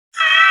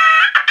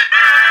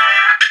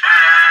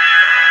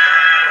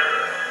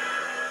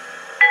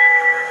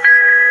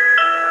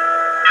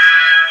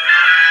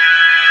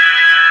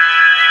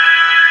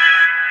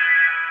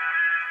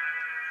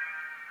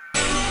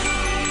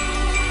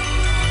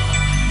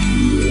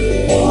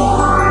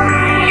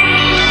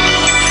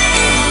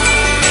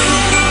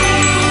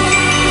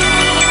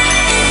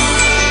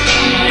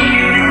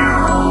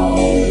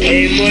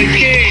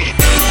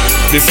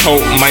This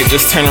hope might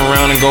just turn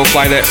around and go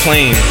fly that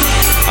plane.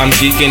 I'm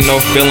geeking, no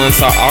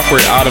feelings, so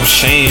awkward, out of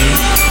shame.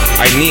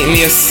 I need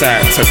me a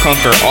sack to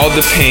conquer all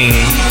the pain.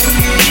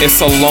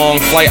 It's a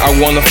long flight, I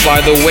wanna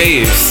fly the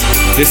waves.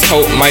 This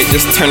hope might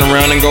just turn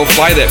around and go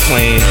fly that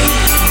plane.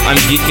 I'm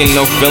geeking,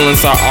 no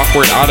feelings, so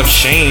awkward, out of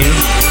shame.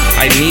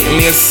 I need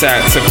me a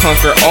sack to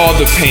conquer all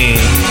the pain.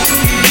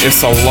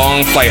 It's a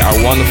long flight, I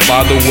wanna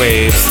fly the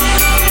waves.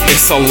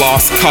 It's a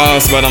lost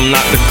cause, but I'm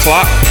not the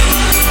clock.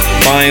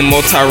 Buying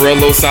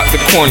Motorellos at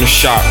the corner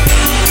shop.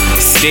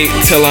 Skate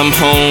till I'm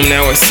home,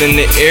 now it's in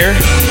the air.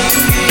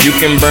 You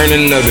can burn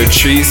another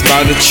trees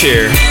by the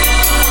chair.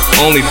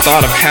 Only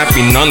thought of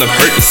happy, none of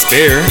hurt to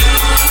spare.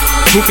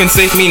 Who can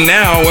save me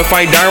now if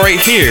I die right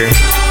here?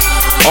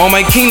 All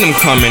my kingdom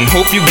coming,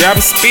 hope you grab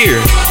a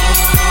spear.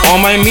 All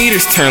my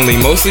meters turnly,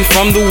 mostly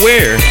from the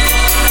wear.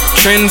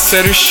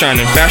 Trendsetters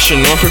shining,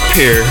 fashion on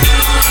prepare.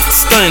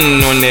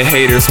 Stunning on the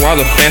haters while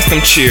the fans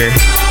them cheer.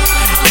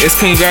 It's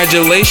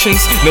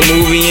congratulations, the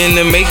movie in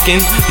the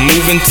making.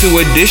 Moving to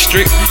a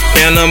district,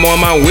 Phantom on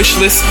my wish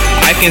list.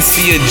 I can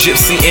see a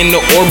gypsy in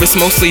the orbits,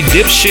 mostly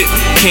dipshit.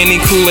 Candy,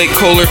 Kool-Aid,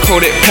 color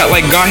coded, pat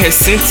like God has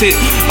sent it.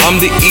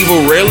 I'm the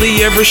evil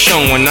rarely ever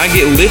shown when I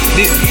get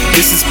lifted.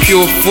 This is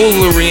pure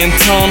foolery and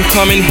Tom,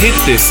 come and hit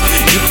this.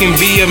 You can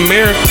be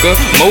America,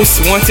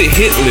 most wanted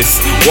hit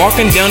list.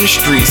 Walking down the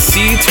street,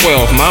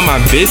 C12, mind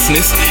my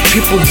business.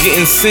 People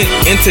getting sent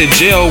into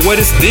jail, what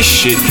is this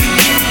shit?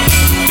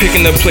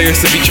 Picking up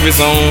players to each of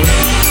his own.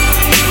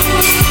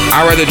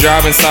 I'd rather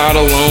drive inside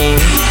alone.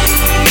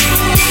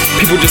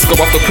 People just go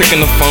off the quick in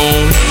the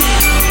phone.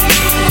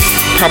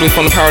 Probably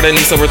from the power that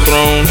needs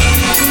overthrown.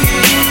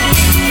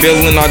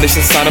 Feeling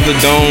audition side of the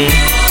dome.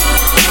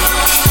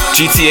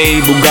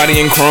 GTA, Bugatti,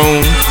 and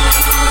Chrome.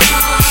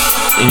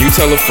 And you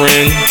tell a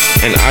friend,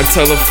 and I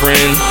tell a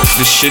friend,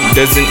 this shit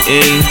doesn't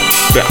end,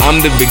 but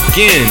I'm the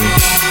begin.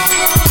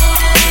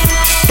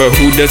 But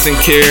who doesn't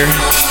care?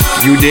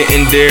 You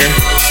didn't dare.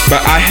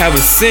 But I have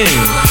a sin.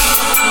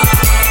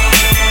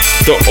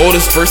 The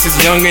oldest versus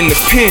young in the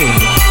pen.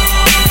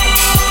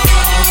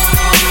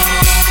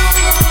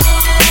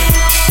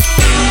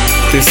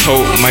 This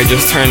hope might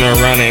just turn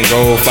around and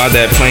go fly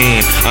that plane.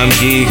 I'm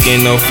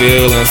geeking, no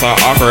feelings, all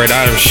awkward,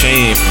 out of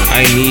shame.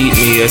 I need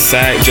me a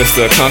sack just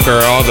to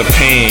conquer all the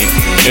pain.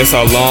 It's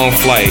a long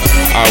flight,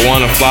 I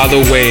wanna fly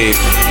the wave.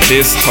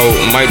 This hope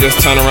might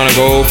just turn around and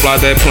go fly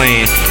that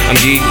plane. I'm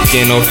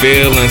geeking, no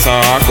feelings,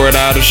 all awkward,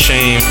 out of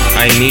shame.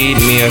 I need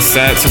me a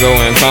sack to go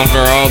and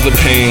conquer all the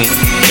pain.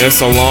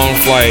 It's a long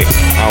flight,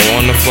 I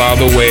wanna fly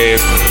the wave.